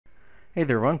Hey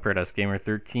there, everyone. Paradise Gamer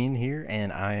 13 here,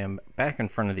 and I am back in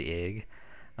front of the egg,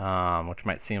 which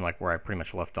might seem like where I pretty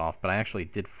much left off, but I actually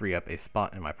did free up a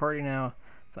spot in my party now,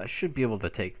 so I should be able to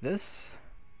take this,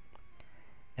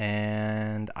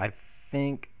 and I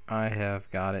think I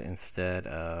have got it instead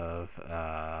of,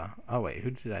 oh wait,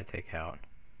 who did I take out?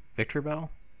 Victor Bell?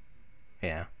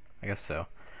 Yeah, I guess so.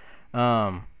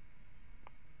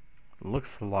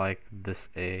 Looks like this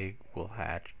egg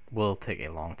will take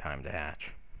a long time to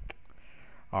hatch.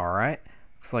 Alright,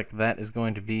 looks like that is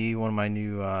going to be one of my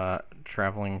new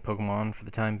traveling Pokemon for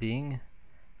the time being.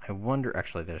 I wonder,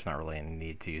 actually there's not really any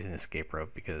need to use an escape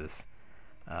rope because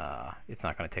it's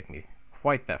not going to take me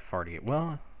quite that far to get,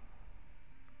 well,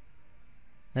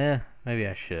 maybe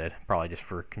I should, probably just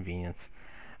for convenience.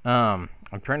 I'm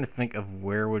trying to think of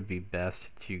where would be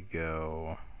best to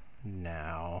go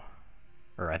now,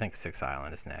 or I think Six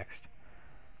Island is next.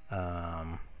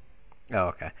 Oh,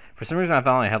 okay. For some reason I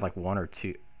thought I had like one or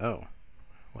two. Oh,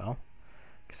 well,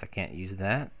 guess I can't use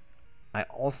that. I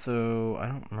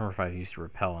don't remember if I've used a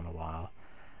repel in a while.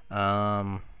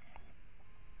 Because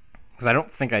I don't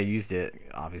think I used it.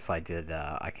 Obviously I did.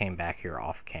 I came back here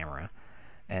off camera.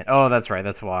 And, oh, that's right.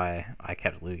 That's why I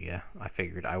kept Lugia. I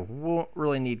figured I won't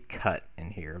really need Cut in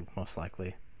here, most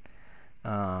likely.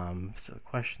 So the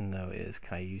question, though, is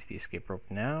can I use the escape rope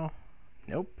now?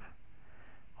 Nope.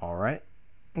 Alright.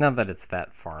 Not that it's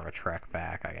that far of a trek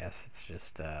back, I guess. It's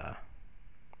just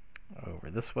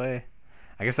over this way.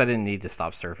 I guess I didn't need to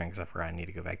stop surfing because I forgot I need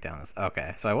to go back down this.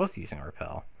 Okay, so I was using a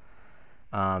repel.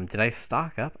 Did I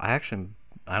stock up? I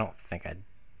don't think I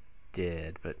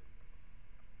did, but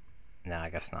no, I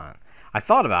guess not. I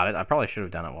thought about it. I probably should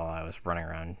have done it while I was running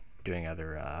around doing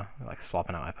other, like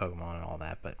swapping out my Pokemon and all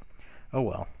that, but oh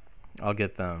well. I'll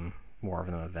get more of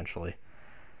them eventually.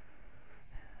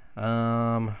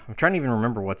 I'm trying to even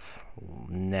remember what's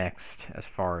next as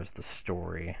far as the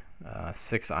story.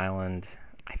 Six Island,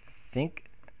 I think.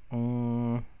 I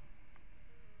don't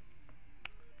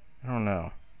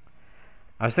know.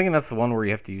 I was thinking that's the one where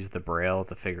you have to use the Braille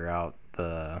to figure out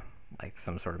like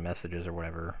some sort of messages or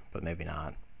whatever, but maybe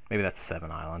not. Maybe that's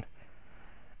Seven Island.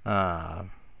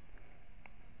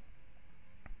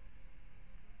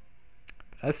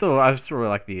 I still really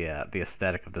like the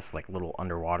aesthetic of this like little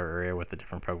underwater area with the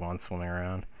different Pokemon swimming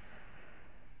around.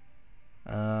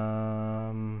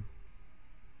 I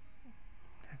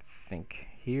think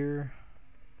here,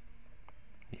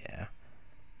 yeah.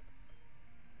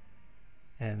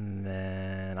 And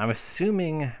then I'm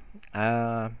assuming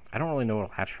I don't really know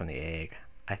what'll hatch from the egg.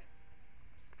 I'm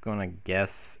gonna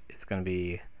guess it's gonna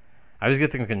be. I always get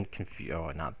them confused.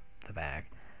 Oh, not the bag.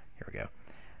 Here we go.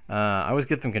 I always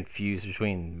get them confused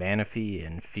between Manaphy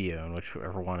and Phione,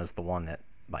 whichever one is the one that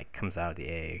like comes out of the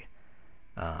egg.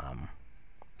 But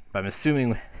I'm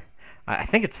assuming, I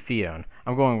think it's Phione.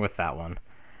 I'm going with that one.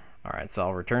 All right, so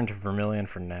I'll return to Vermilion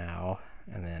for now,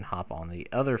 and then hop on the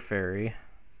other ferry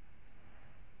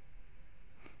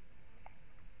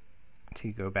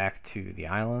to go back to the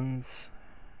islands.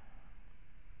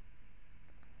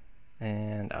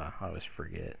 And I always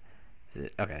forget. Is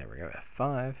it okay? There we go.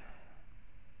 F5.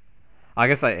 I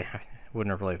guess I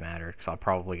wouldn't have really mattered because I'll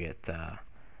probably get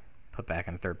put back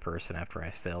in third person after I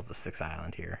sail to Six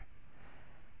Island here.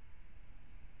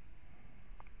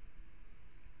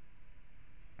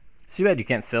 It's too bad you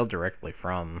can't sail directly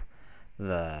from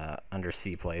the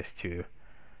undersea place to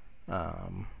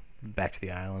back to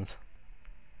the islands.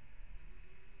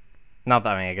 Not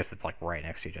that, I mean, I guess it's like right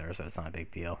next to each other, so it's not a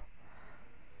big deal.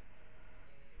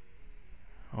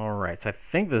 Alright, so I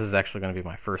think this is actually going to be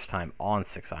my first time on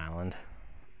Six Island.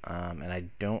 And I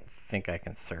don't think I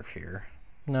can surf here.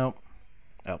 Nope.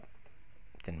 Oh,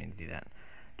 didn't mean to do that.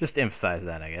 Just to emphasize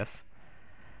that, I guess.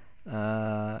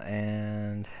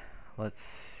 And let's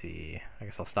see. I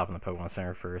guess I'll stop in the Pokemon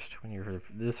Center first. When you're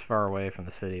this far away from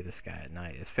the city, the sky at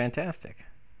night is fantastic.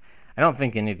 I don't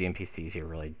think any of the NPCs here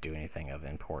really do anything of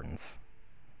importance.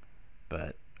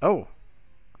 But, oh!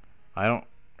 I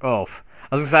was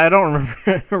gonna say, I don't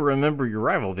remember your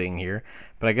rival being here,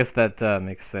 but I guess that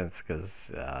makes sense,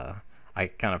 because I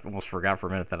kind of almost forgot for a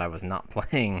minute that I was not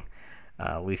playing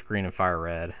Leaf Green and Fire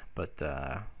Red,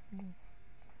 but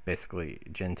basically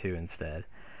Gen 2 instead.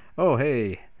 Oh,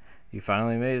 hey! You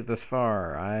finally made it this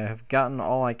far. I have gotten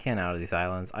all I can out of these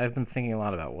islands. I have been thinking a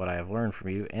lot about what I have learned from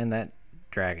you and that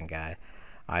dragon guy.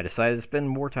 I decided to spend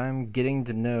more time getting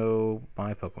to know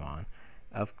my Pokemon.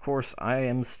 Of course, I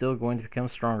am still going to become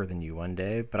stronger than you one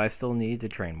day, but I still need to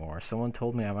train more. Someone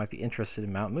told me I might be interested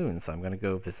in Mount Moon, so I'm going to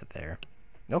go visit there.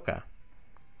 Okay.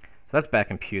 So that's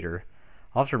back in Pewter.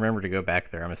 I'll have to remember to go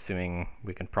back there. I'm assuming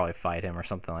we can probably fight him or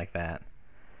something like that.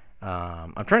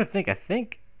 I'm trying to think. I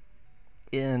think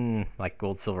in like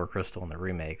Gold, Silver, Crystal, and the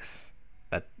remakes.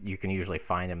 That you can usually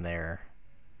find him there.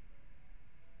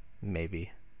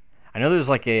 Maybe. I know there's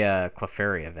like a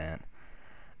Clefairy event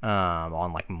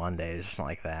on like Mondays or something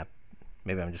like that.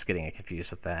 Maybe I'm just getting it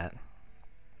confused with that.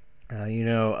 You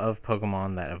know of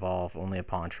Pokemon that evolve only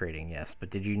upon trading, yes. But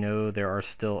did you know there are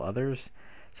still others?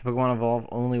 So Pokemon evolve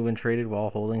only when traded while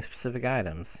holding specific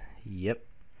items. Yep.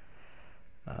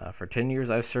 For 10 years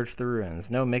I've searched the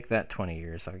ruins. No, make that 20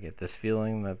 years. I get this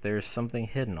feeling that there's something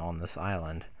hidden on this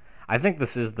island. I think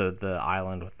this is the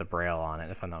island with the Braille on it,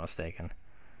 if I'm not mistaken.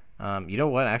 You know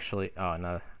what, actually... Oh,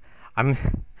 no.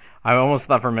 I almost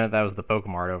thought for a minute that was the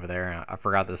Pokemart over there, and I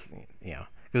forgot this, you know.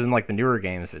 Because in, like, the newer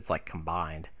games, it's, like,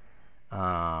 combined.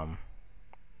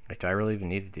 Wait, do I really even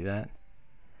need to do that?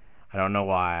 I don't know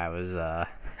why I was,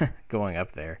 going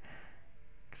up there.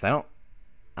 Because I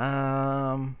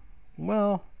don't...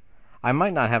 Well, I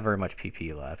might not have very much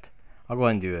PP left. I'll go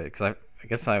ahead and do it, because I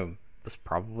guess I was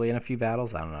probably in a few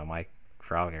battles. I don't know, my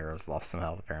trial arrows lost some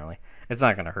health, apparently. It's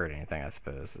not going to hurt anything, I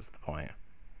suppose, is the point.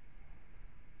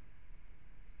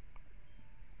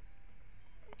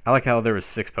 I like how there was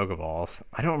 6 Pokeballs.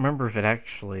 I don't remember if it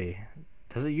actually...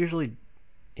 Does it usually...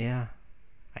 Yeah,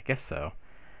 I guess so.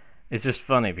 It's just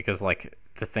funny, because, like,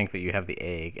 to think that you have the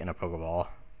egg in a Pokeball.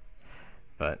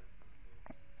 But...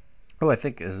 Oh, I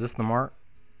think... Is this the mart?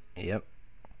 Yep.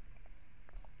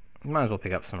 Might as well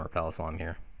pick up some repels while I'm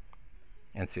here.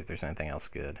 And see if there's anything else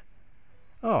good.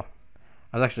 Oh,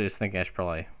 I was actually just thinking I should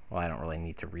probably... Well, I don't really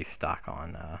need to restock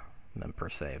on them per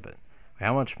se, but... Wait,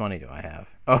 how much money do I have?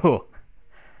 Oh!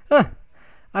 Huh,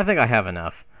 I think I have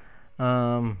enough.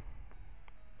 How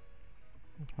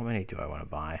many do I want to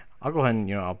buy? I'll go ahead and,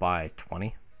 I'll buy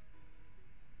 20.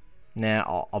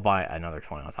 Nah, I'll buy another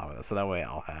 20 on top of this, so that way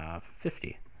I'll have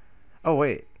 50. Oh,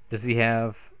 wait. Does he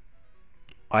have...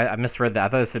 I misread that. I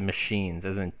thought it said machines,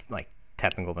 isn't like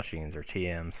technical machines or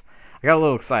TMs. I got a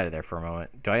little excited there for a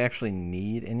moment. Do I actually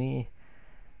need anything?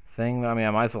 I mean,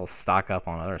 I might as well stock up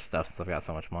on other stuff since I've got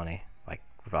so much money. Like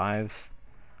revives.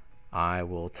 I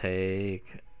will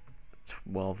take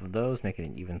 12 of those, make it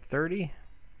an even 30.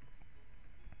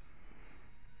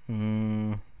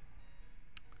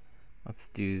 Let's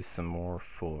do some more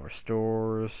full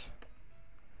restores.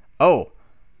 Oh!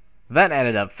 That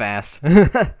added up fast.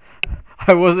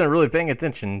 I wasn't really paying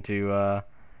attention to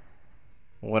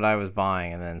what I was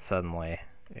buying, and then suddenly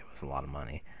it was a lot of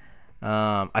money.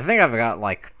 I think I've got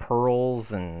like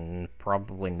pearls and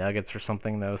probably nuggets or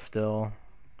something though still.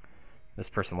 This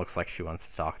person looks like she wants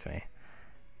to talk to me.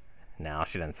 No,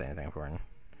 she didn't say anything important.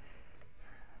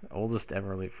 Oldest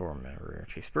ever Elite Four member.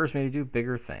 She spurs me to do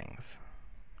bigger things.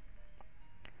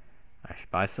 I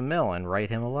should buy some mail and write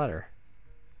him a letter.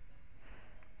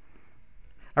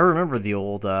 I remember the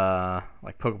old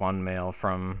like Pokemon mail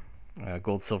from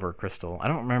Gold, Silver, Crystal. I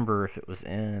don't remember if it was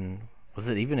in... Was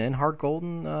it even in Heart Gold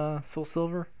and Soul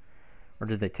Silver? Or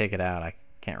did they take it out? I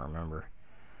can't remember.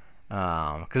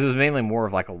 Because it was mainly more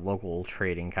of like a local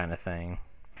trading kind of thing.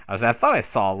 I thought I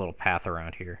saw a little path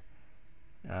around here.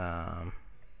 Nah,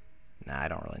 I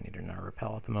don't really need another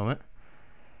repel at the moment.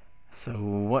 So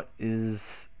what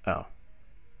is... Oh.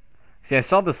 See, I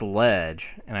saw this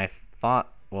ledge, and I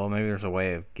thought, well, maybe there's a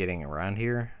way of getting around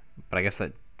here. But I guess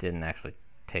that didn't actually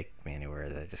take me anywhere.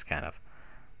 That just kind of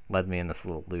led me in this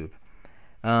little loop.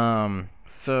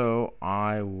 So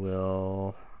I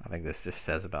will... I think this just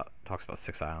talks about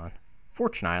 6 Island.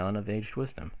 Fortune Island of Aged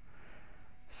Wisdom.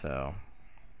 So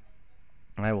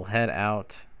I will head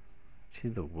out to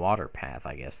the water path,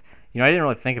 I guess. I didn't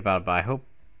really think about it, but I hope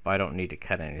I don't need to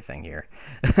cut anything here.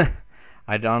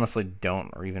 I honestly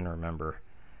don't even remember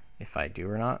if I do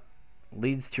or not.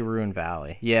 Leads to Ruin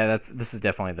Valley. Yeah, this is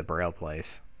definitely the Braille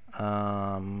place.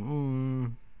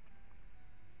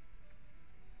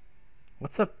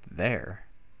 What's up there?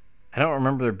 I don't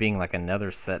remember there being like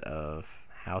another set of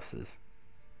houses.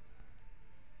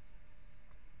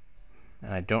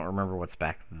 And I don't remember what's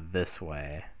back this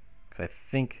way. Because I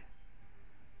think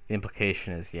the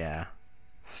implication is, yeah,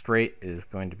 straight is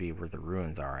going to be where the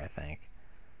ruins are, I think.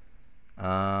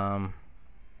 I'm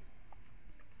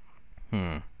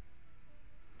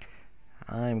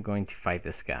going to fight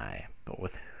this guy, but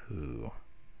with who?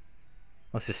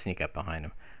 Let's just sneak up behind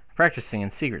him. I'm practicing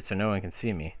in secret so no one can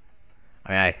see me.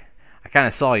 I mean, I kind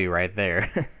of saw you right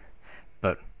there,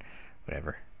 but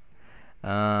whatever.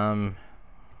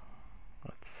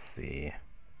 Let's see.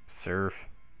 Surf.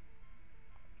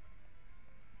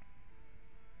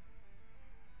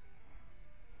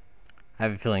 I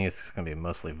have a feeling it's going to be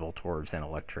mostly Voltorbs and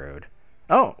Electrode.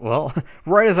 Oh, well,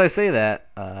 right as I say that,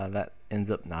 that ends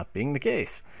up not being the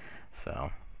case.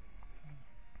 So,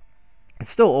 it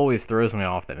still always throws me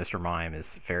off that Mr. Mime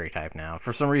is fairy type now.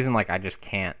 For some reason, like, I just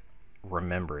can't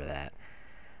remember that.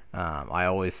 I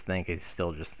always think he's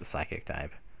still just a psychic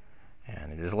type.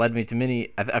 And it has led me to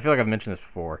many... I feel like I've mentioned this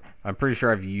before. I'm pretty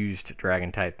sure I've used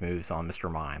dragon type moves on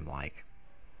Mr. Mime, like,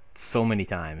 so many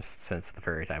times since the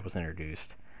fairy type was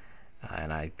introduced.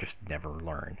 And I just never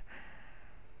learned.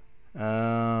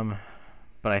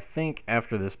 But I think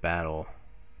after this battle,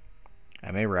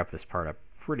 I may wrap this part up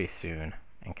pretty soon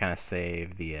and kind of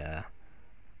save the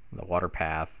water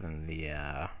path and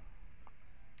the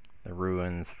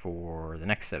ruins for the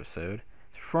next episode.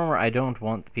 Performer, I don't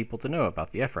want people to know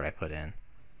about the effort I put in.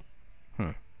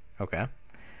 Okay.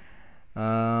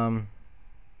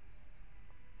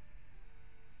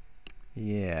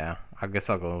 Yeah, I guess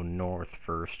I'll go north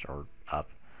first, or up.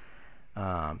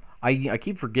 I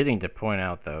keep forgetting to point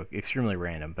out, though, extremely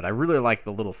random, but I really like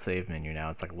the little save menu now.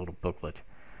 It's like a little booklet.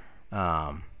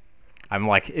 I'm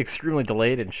like extremely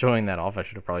delayed in showing that off. I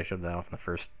should have probably showed that off in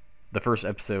the first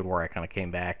episode where I kind of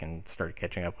came back and started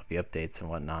catching up with the updates and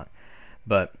whatnot.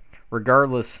 But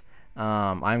regardless,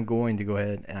 I'm going to go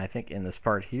ahead and I think in this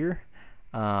part here,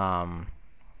 I'll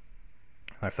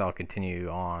continue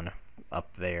on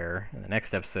up there in the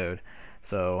next episode.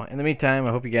 So in the meantime, I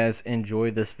hope you guys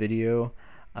enjoyed this video.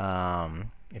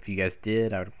 If you guys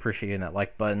did, I would appreciate that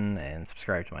like button and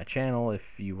subscribe to my channel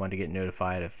if you want to get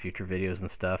notified of future videos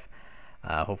and stuff.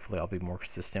 Hopefully I'll be more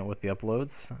consistent with the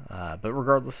uploads, but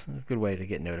regardless, it's a good way to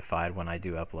get notified when I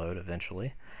do upload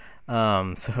eventually.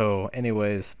 So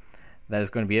anyways, that is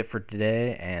going to be it for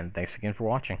today, and thanks again for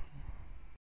watching.